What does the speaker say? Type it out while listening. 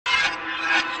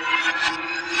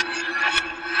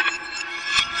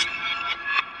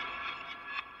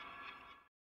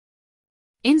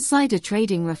Insider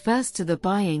trading refers to the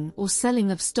buying or selling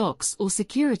of stocks or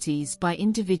securities by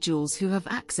individuals who have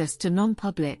access to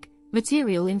non-public,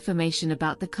 material information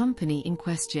about the company in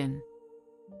question.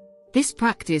 This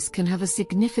practice can have a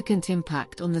significant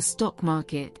impact on the stock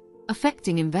market,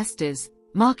 affecting investors,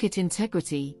 market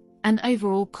integrity, and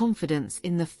overall confidence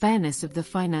in the fairness of the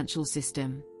financial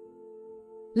system.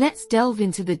 Let's delve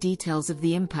into the details of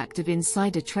the impact of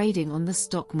insider trading on the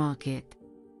stock market.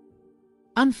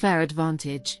 Unfair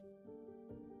advantage.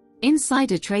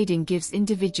 Insider trading gives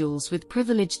individuals with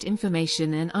privileged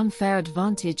information an unfair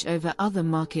advantage over other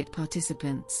market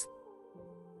participants.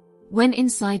 When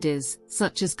insiders,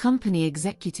 such as company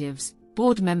executives,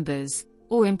 board members,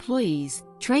 or employees,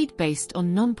 trade based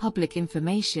on non-public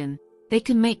information, they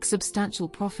can make substantial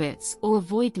profits or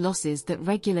avoid losses that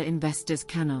regular investors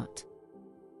cannot.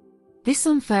 This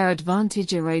unfair advantage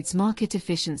erodes market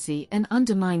efficiency and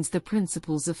undermines the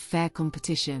principles of fair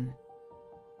competition.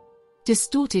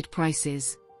 Distorted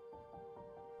prices.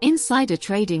 Insider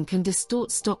trading can distort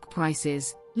stock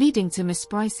prices, leading to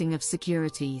mispricing of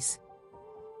securities.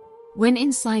 When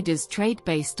insiders trade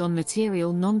based on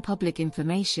material non-public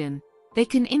information, they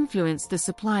can influence the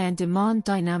supply and demand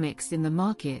dynamics in the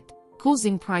market,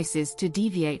 causing prices to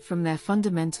deviate from their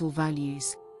fundamental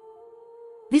values.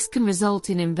 This can result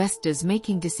in investors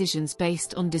making decisions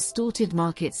based on distorted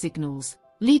market signals,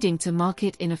 leading to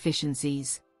market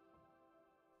inefficiencies.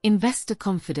 Investor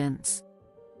confidence.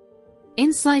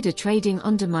 Insider trading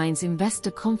undermines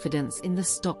investor confidence in the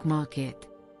stock market.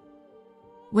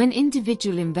 When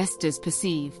individual investors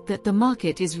perceive that the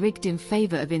market is rigged in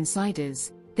favor of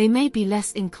insiders, they may be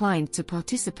less inclined to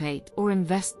participate or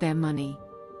invest their money.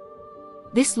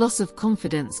 This loss of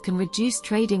confidence can reduce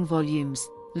trading volumes,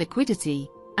 liquidity,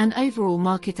 and overall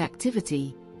market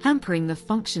activity, hampering the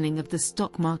functioning of the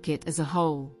stock market as a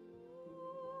whole.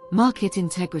 Market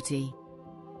integrity.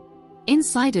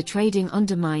 Insider trading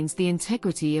undermines the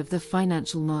integrity of the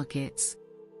financial markets.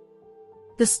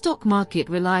 The stock market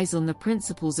relies on the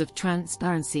principles of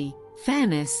transparency,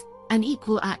 fairness, and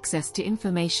equal access to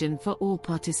information for all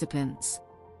participants.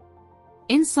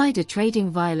 Insider trading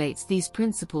violates these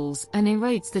principles and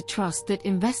erodes the trust that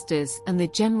investors and the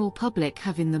general public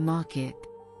have in the market.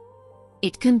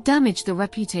 It can damage the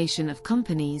reputation of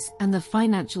companies and the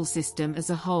financial system as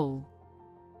a whole.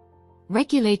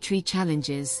 Regulatory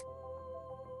challenges.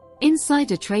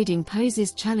 Insider trading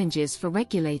poses challenges for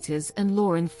regulators and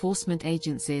law enforcement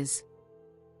agencies.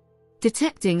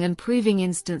 Detecting and proving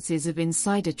instances of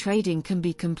insider trading can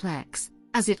be complex,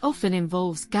 as it often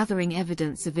involves gathering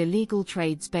evidence of illegal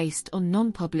trades based on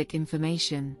non-public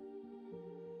information.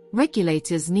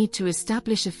 Regulators need to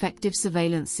establish effective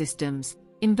surveillance systems,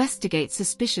 investigate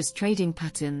suspicious trading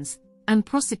patterns, and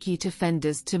prosecute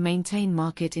offenders to maintain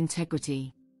market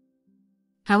integrity.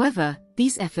 However,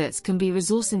 these efforts can be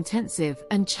resource-intensive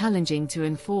and challenging to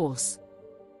enforce.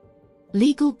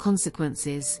 Legal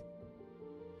consequences.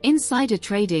 Insider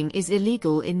trading is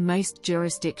illegal in most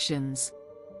jurisdictions.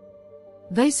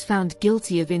 Those found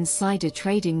guilty of insider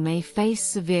trading may face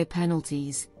severe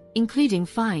penalties, including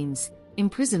fines,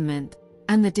 imprisonment,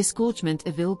 and the disgorgement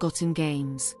of ill-gotten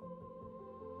gains.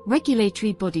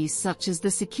 Regulatory bodies such as the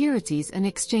Securities and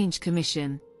Exchange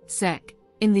Commission, SEC,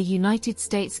 in the United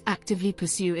States actively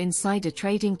pursue insider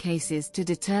trading cases to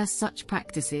deter such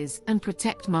practices and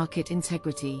protect market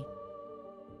integrity.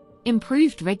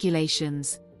 Improved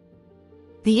regulations.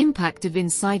 The impact of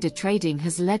insider trading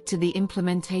has led to the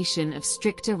implementation of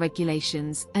stricter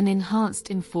regulations and enhanced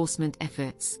enforcement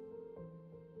efforts.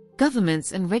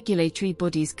 Governments and regulatory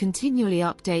bodies continually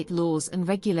update laws and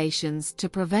regulations to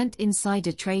prevent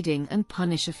insider trading and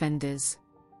punish offenders.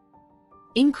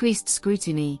 Increased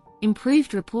scrutiny,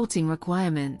 improved reporting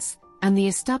requirements, and the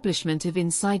establishment of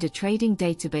insider trading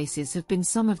databases have been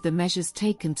some of the measures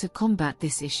taken to combat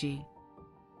this issue.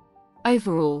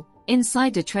 Overall,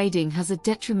 insider trading has a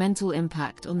detrimental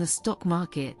impact on the stock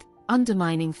market,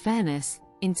 undermining fairness,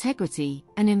 integrity,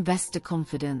 and investor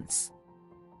confidence.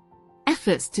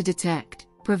 Efforts to detect,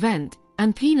 prevent,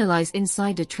 and penalize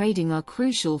insider trading are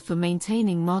crucial for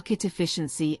maintaining market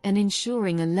efficiency and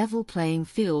ensuring a level playing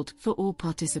field for all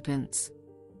participants.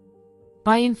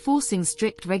 By enforcing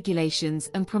strict regulations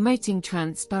and promoting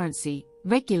transparency,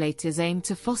 regulators aim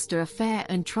to foster a fair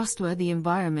and trustworthy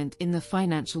environment in the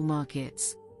financial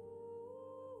markets.